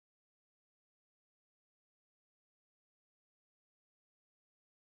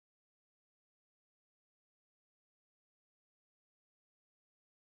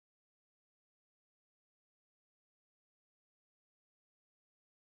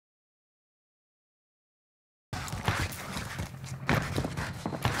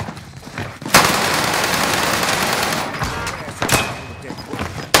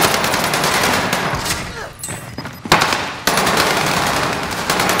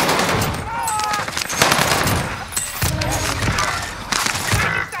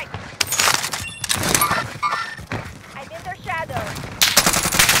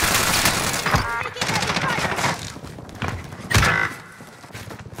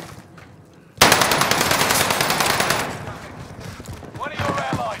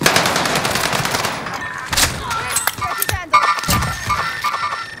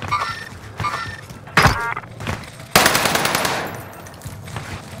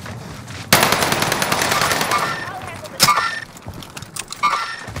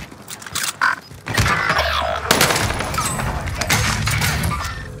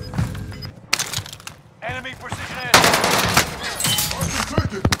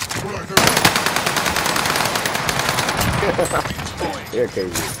You're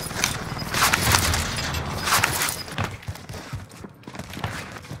crazy.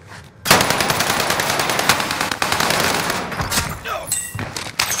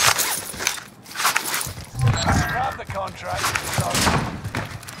 Grab the contract.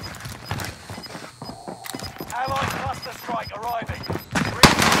 Allied cluster strike arriving.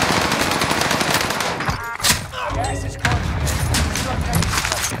 Gas is closing in. Relocating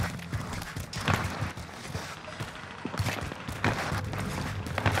station.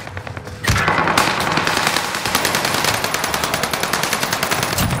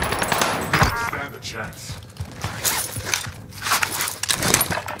 Stand a chance.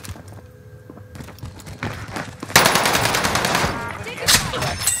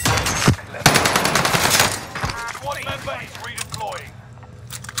 Squad member is redeploying.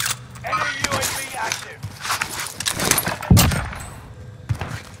 Enemy UAV active.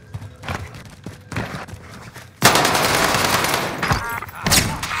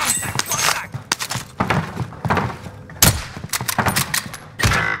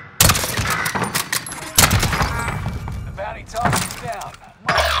 The bounty target is down.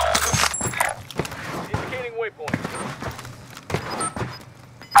 Indicating waypoint.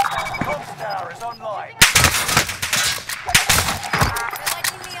 Comms tower is online.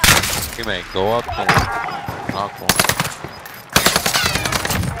 You may go up and knock one.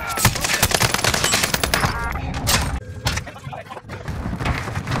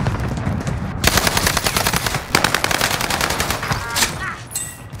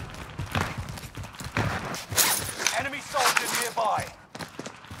 Enemy soldier nearby.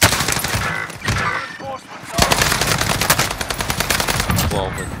 Reinforcements are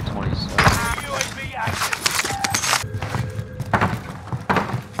 12 and 27. UAV active.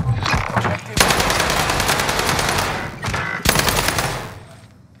 Objective.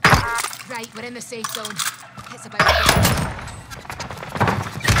 Right, we're in the safe zone. It's about to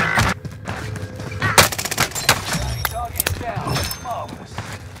Target is down. Marvelous.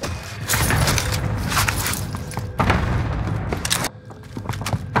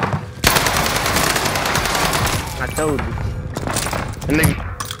 I told you. And nigga.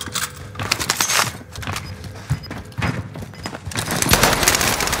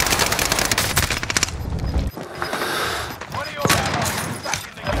 One of your allies is back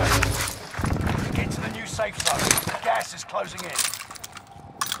in the game. Get to the new safe zone. The gas is closing in.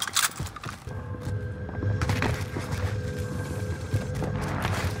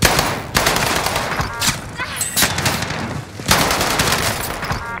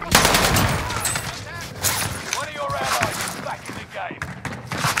 One of your allies is back in the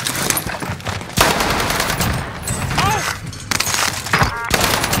game.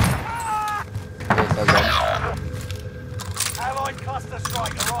 Allied cluster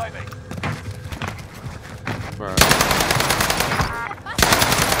strike arriving. Bro.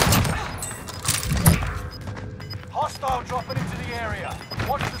 Hostile dropping into the area.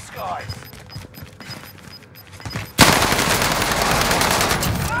 Watch the skies.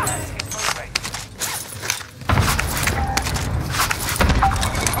 Gas is moving.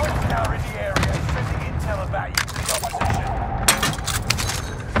 Comms tower in the area, sending intel about you to the opposition.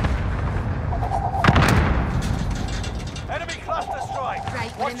 Enemy cluster strike.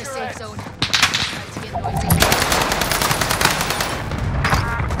 Right, we're Watch in the your safe heads. zone. About to get noisy.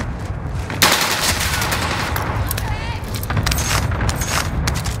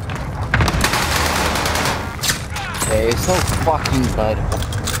 Hey, it's so fucking bad.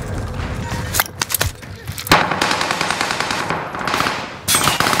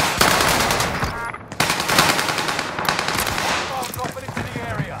 Hostile dropping into the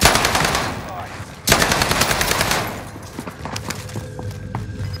area. Skies.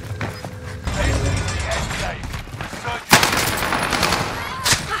 This is the end game. Resurgence.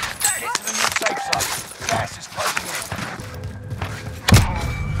 Get to the new safe zone. Gas is closing in.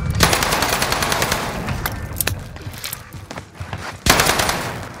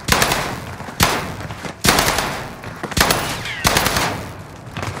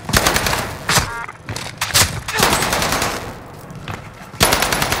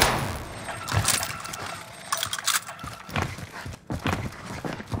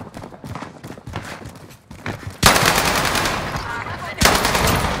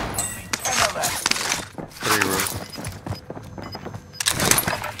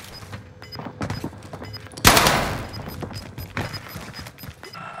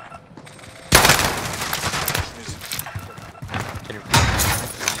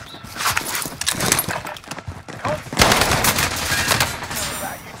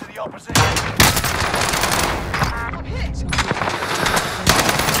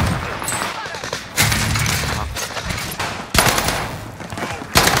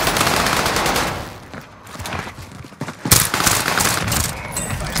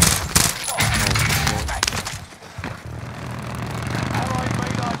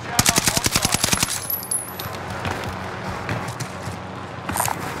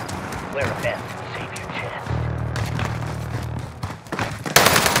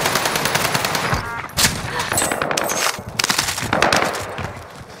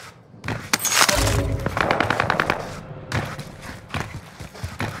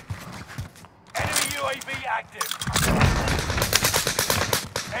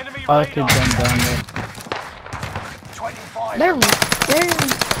 I could jump down there. 25. There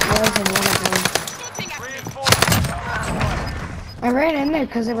wasn't one of them. Reinforcements are on the way. I ran in there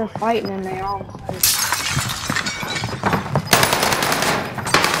because they were fighting and they all fight.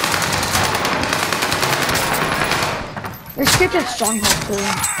 There's skipped a stronghold too.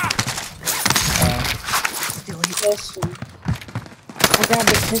 Pistol. I grabbed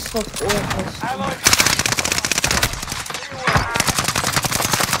a pistol for a pistol. Allied.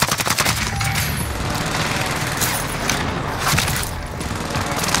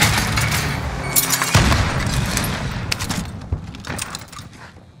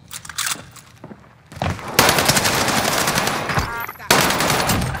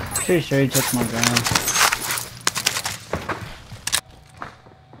 Pretty sure he took my gun.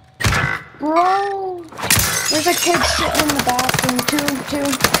 Bro! There's a kid sitting in the bathroom, two.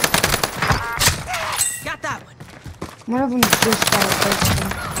 Got that one. One of them just got a pistol.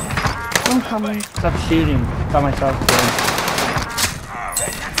 I'm coming. Stop shooting. Got myself killed.